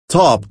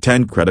Top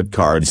 10 credit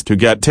cards to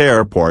get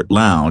airport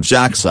lounge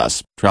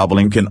access.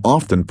 Traveling can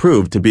often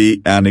prove to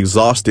be an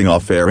exhausting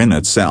affair in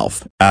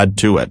itself. Add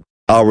to it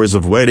hours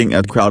of waiting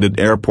at crowded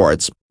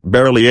airports,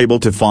 barely able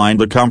to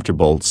find a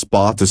comfortable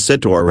spot to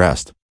sit or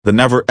rest, the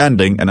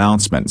never-ending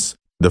announcements,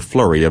 the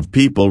flurry of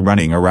people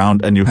running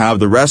around, and you have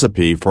the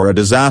recipe for a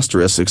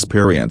disastrous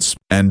experience.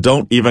 And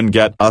don't even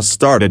get us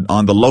started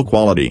on the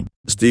low-quality,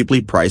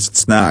 steeply priced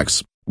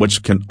snacks,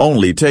 which can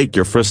only take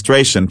your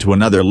frustration to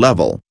another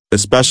level,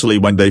 especially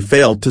when they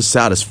fail to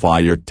satisfy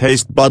your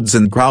taste buds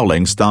and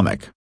growling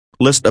stomach.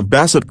 List of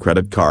best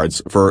credit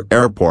cards for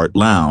airport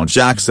lounge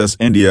access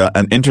India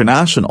and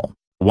international.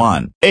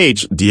 1.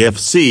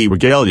 HDFC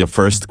Regalia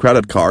First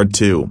Credit Card.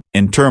 2.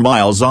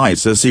 Intermiles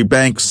ICICI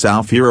Bank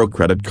South Euro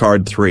Credit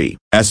Card. 3.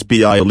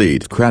 SBI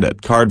Elite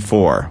Credit Card.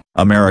 4.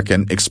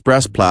 American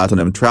Express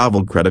Platinum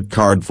Travel Credit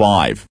Card.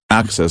 5.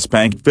 Axis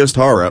Bank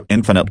Vistara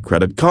Infinite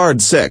Credit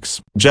Card.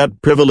 6.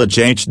 Jet Privilege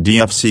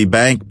HDFC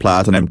Bank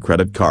Platinum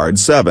Credit Card.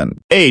 7.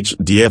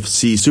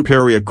 HDFC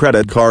Superior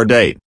Credit Card.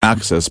 8.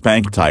 Axis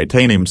Bank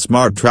Titanium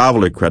Smart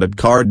Traveler Credit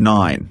Card.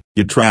 9.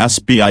 Yatra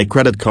SBI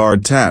Credit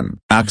Card. 10.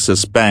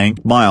 Axis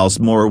Bank Miles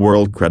More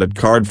World Credit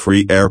Card.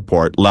 Free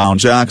Airport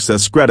Lounge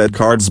Access Credit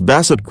Cards.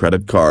 Best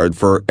Credit Card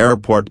for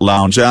Airport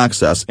Lounge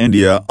Access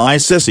India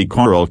ICICI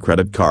Coral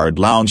Credit Card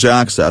Lounge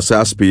Access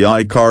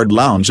SBI Card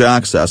Lounge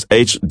Access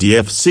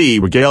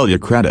HDFC Regalia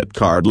Credit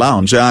Card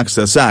Lounge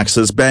Access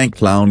Axis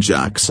Bank Lounge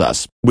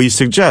Access. We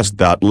suggest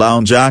that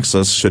lounge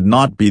access should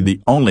not be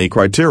the only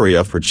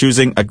criteria for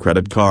choosing a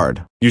credit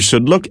card. You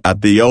should look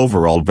at the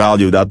overall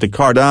value that the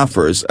card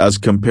offers as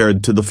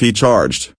compared to the fee charged.